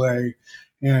NIAAA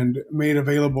and made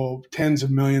available tens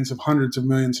of millions, hundreds of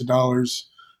millions of dollars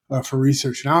for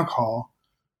research in alcohol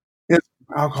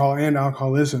and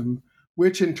alcoholism,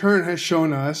 which in turn has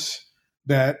shown us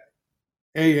that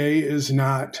AA is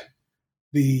not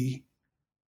the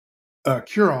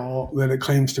cure-all that it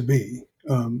claims to be.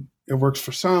 It works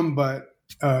for some, but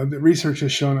the research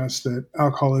has shown us that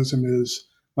alcoholism is,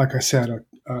 like I said,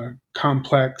 a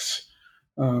complex,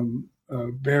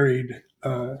 varied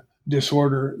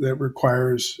disorder that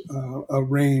requires a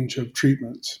range of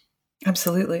treatments.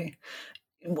 Absolutely.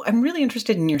 I'm really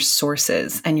interested in your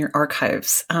sources and your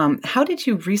archives. How did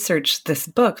you research this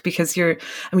book? Because you're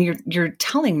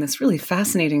telling this really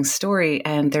fascinating story,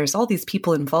 and there's all these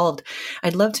people involved.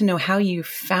 I'd love to know how you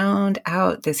found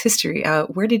out this history.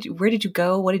 Where did you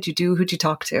go? What did you do? Who'd you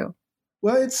talk to?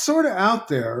 Well, it's sort of out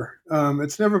there.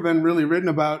 It's never been really written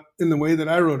about in the way that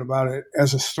I wrote about it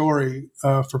as a story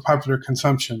for popular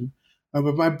consumption.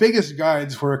 But my biggest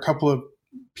guides were a couple of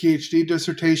PhD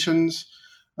dissertations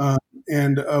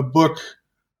and a book,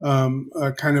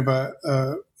 kind of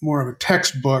a more of a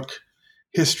textbook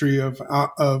history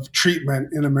of treatment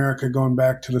in America going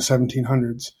back to the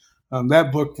 1700s.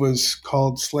 That book was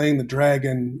called Slaying the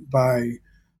Dragon by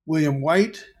William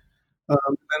White.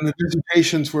 And the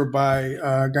dissertations were by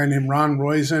a guy named Ron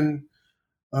Roizen,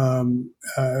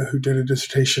 who did a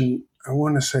dissertation, I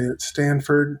want to say at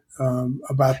Stanford,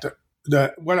 about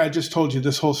the what I just told you,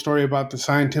 this whole story about the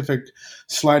scientific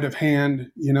sleight of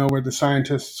hand, where the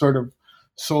scientists sort of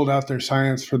sold out their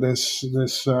science for this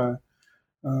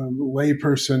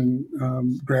layperson,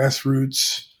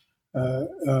 grassroots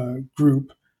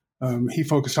group. He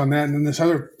focused on that. And then this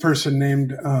other person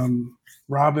named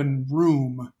Robin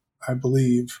Room, I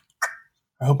believe,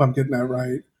 I hope I'm getting that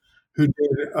right, who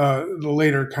did the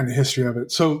later kind of history of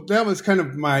it. So that was kind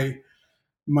of my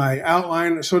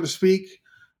outline, so to speak.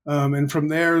 And from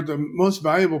there, the most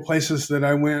valuable places that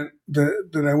I went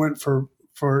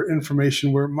for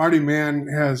information were Marty Mann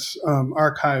has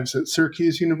archives at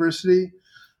Syracuse University.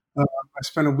 I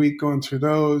spent a week going through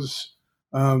those.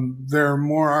 There are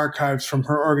more archives from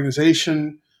her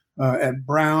organization at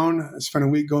Brown. I spent a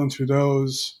week going through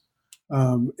those.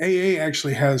 AA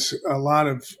actually has a lot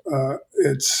of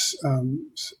its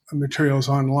materials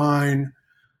online,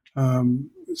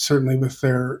 certainly with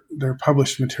their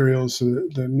published materials,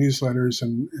 the newsletters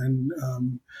and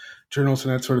journals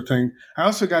and that sort of thing. I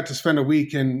also got to spend a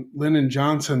week in Lyndon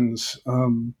Johnson's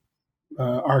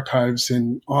archives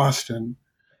in Austin.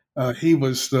 He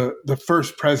was the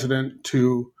first president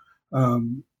to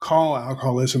call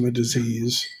alcoholism a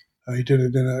disease. He did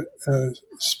it in a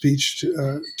speech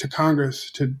to Congress,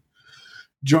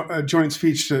 a joint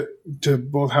speech to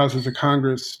both houses of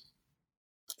Congress.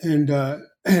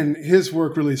 And his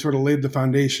work really sort of laid the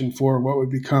foundation for what would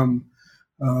become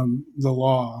the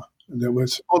law that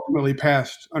was ultimately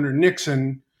passed under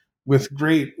Nixon with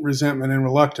great resentment and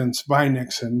reluctance by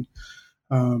Nixon.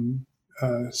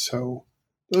 So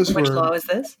those Which law is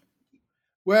this?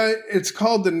 Well, it's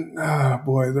called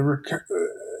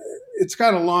it's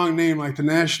got a long name, like the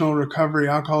National Recovery,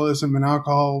 Alcoholism and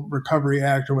Alcohol Recovery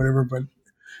Act or whatever, but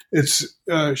its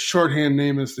shorthand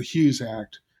name is the Hughes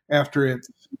Act, after its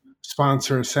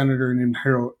sponsor, a senator named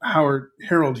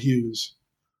Harold Hughes.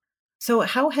 So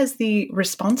how has the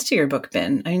response to your book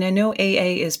been? I mean, I know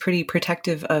AA is pretty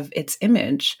protective of its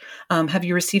image. Have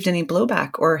you received any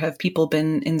blowback, or have people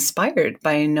been inspired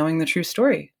by knowing the true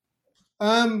story?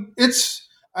 I'll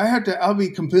be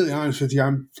completely honest with you.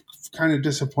 I'm kind of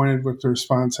disappointed with the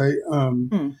response.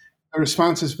 The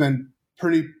response has been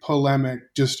pretty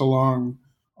polemic, just along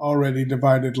already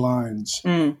divided lines.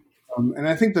 And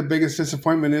I think the biggest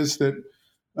disappointment is that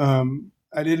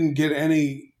I didn't get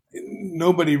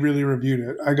nobody really reviewed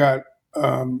it. I got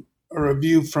a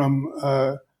review from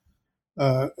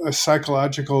a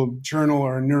psychological journal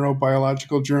or a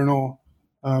neurobiological journal,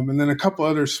 and then a couple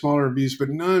other smaller reviews, but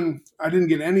I didn't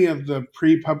get any of the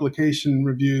pre-publication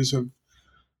reviews of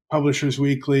Publishers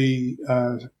Weekly,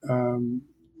 I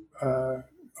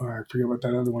forget what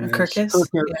that other one is. Kirkus.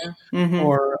 Yeah. Mm-hmm.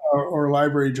 Or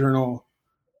Library Journal,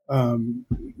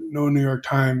 no New York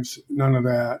Times, none of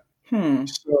that.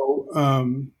 So,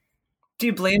 do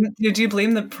you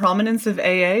blame the prominence of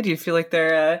AA? Do you feel like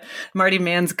Marty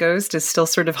Mann's ghost is still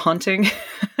sort of haunting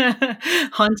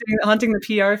the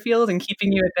PR field and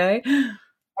keeping you at bay?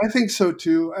 I think so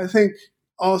too. I think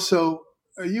also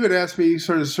you had asked me, you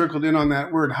sort of circled in on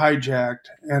that word hijacked,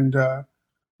 and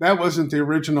that wasn't the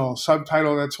original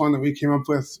subtitle. That's one that we came up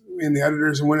with in the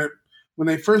editors. And when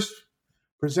they first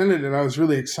presented it, I was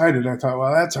really excited. I thought,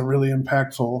 well, that's a really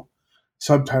impactful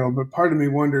subtitle. But part of me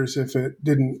wonders if it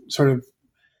didn't sort of,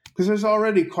 because there's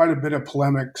already quite a bit of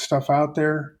polemic stuff out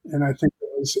there, and I think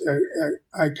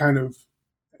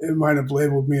it might have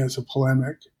labeled me as a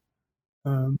polemic.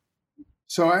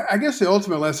 So I guess the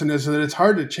ultimate lesson is that it's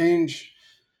hard to change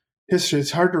history.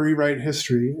 It's hard to rewrite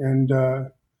history, and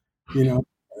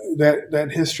that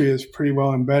history is pretty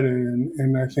well embedded.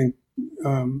 And I think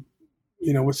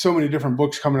with so many different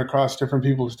books coming across different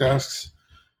people's desks,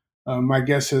 my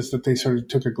guess is that they sort of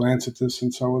took a glance at this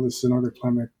and saw, well, this is another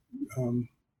polemic.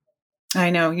 I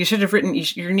know. You should have written,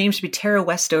 your name should be Tara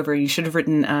Westover. You should have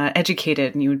written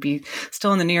Educated, and you would be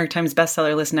still on the New York Times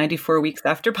bestseller list 94 weeks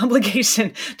after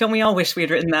publication. Don't we all wish we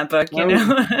had written that book, you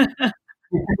know?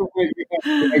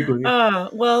 I agree.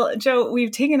 Well, Joe, we've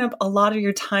taken up a lot of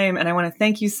your time, and I want to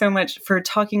thank you so much for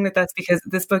talking with us, because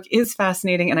this book is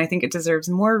fascinating, and I think it deserves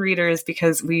more readers,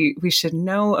 because we should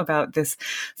know about this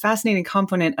fascinating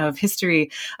component of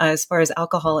history as far as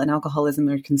alcohol and alcoholism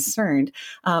are concerned.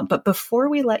 But before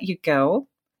we let you go,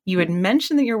 you had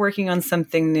mentioned that you're working on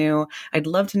something new. I'd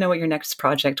love to know what your next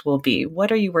project will be.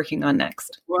 What are you working on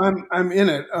next? Well, I'm in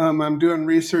it. I'm doing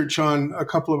research on a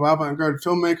couple of avant-garde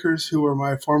filmmakers who were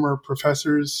my former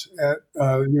professors at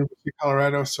the University of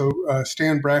Colorado. So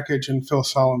Stan Brakhage and Phil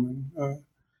Solomon.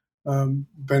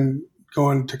 Been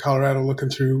going to Colorado looking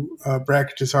through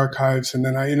Brakhage's archives, and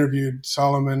then I interviewed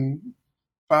Solomon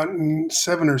about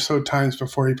 7 or so times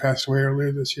before he passed away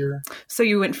earlier this year. So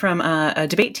you went from a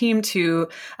debate team to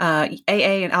AA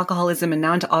and alcoholism, and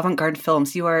now into avant-garde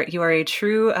films. You are a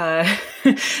true a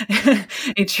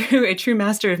true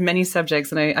master of many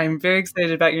subjects, and I'm very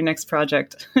excited about your next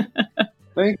project.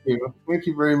 Thank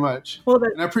you very much. Well,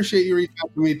 and I appreciate you reaching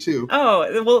out to me too.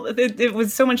 Oh, well, it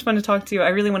was so much fun to talk to you. I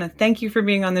really want to thank you for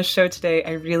being on this show today.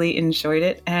 I really enjoyed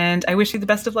it, and I wish you the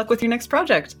best of luck with your next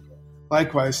project.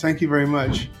 Likewise. Thank you very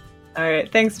much. All right.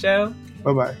 Thanks, Joe.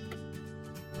 Bye-bye.